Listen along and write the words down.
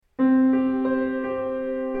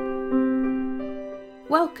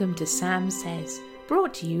Welcome to Sam Says,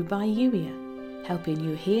 brought to you by Youier, helping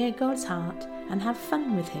you hear God's heart and have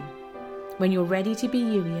fun with Him. When you're ready to be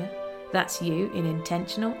Youier, that's you in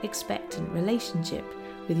intentional, expectant relationship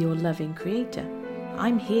with your loving Creator.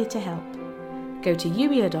 I'm here to help. Go to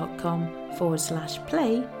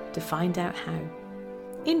youier.com/play to find out how.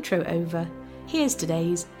 Intro over. Here's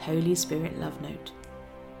today's Holy Spirit Love Note.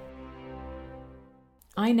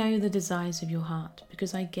 I know the desires of your heart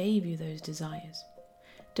because I gave you those desires.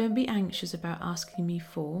 Don't be anxious about asking me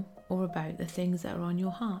for or about the things that are on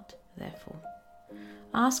your heart, therefore.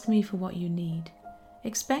 Ask me for what you need,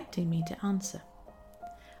 expecting me to answer.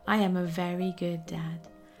 I am a very good dad,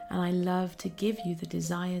 and I love to give you the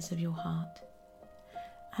desires of your heart.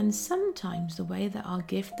 And sometimes the way that I'll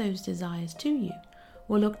gift those desires to you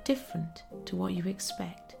will look different to what you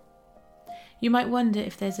expect. You might wonder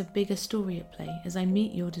if there's a bigger story at play as I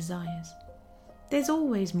meet your desires. There's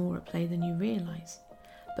always more at play than you realise,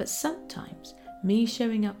 but sometimes me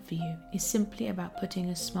showing up for you is simply about putting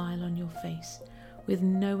a smile on your face with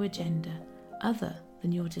no agenda other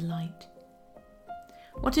than your delight.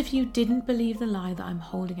 What if you didn't believe the lie that I'm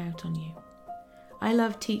holding out on you? I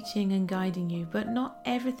love teaching and guiding you, but not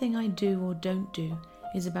everything I do or don't do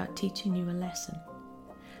is about teaching you a lesson.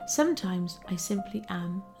 Sometimes I simply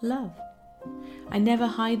am love. I never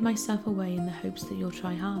hide myself away in the hopes that you'll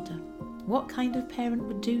try harder. What kind of parent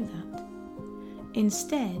would do that?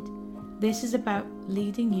 Instead, this is about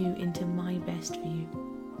leading you into my best for you.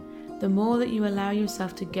 The more that you allow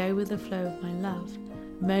yourself to go with the flow of my love,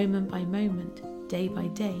 moment by moment, day by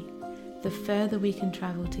day, the further we can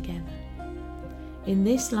travel together. In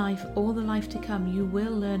this life, or the life to come, you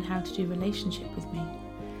will learn how to do relationship with me.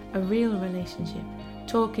 A real relationship,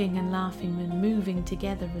 talking and laughing and moving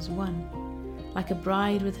together as one. Like a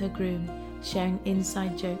bride with her groom, sharing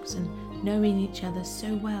inside jokes and knowing each other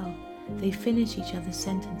so well, they finish each other's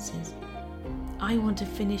sentences. I want to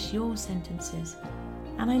finish your sentences,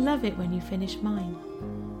 and I love it when you finish mine.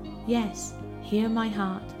 Yes, hear my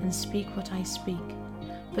heart and speak what I speak,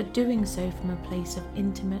 but doing so from a place of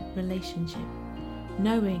intimate relationship,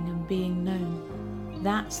 knowing and being known.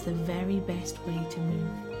 That's the very best way to move.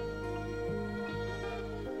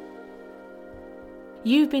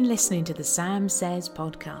 You've been listening to the Sam Says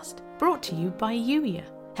podcast, brought to you by Youier,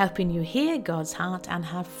 helping you hear God's heart and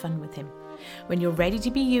have fun with Him. When you're ready to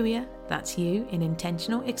be Youier, that's you in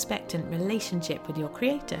intentional, expectant relationship with your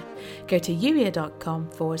Creator, go to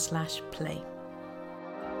youier.com/play.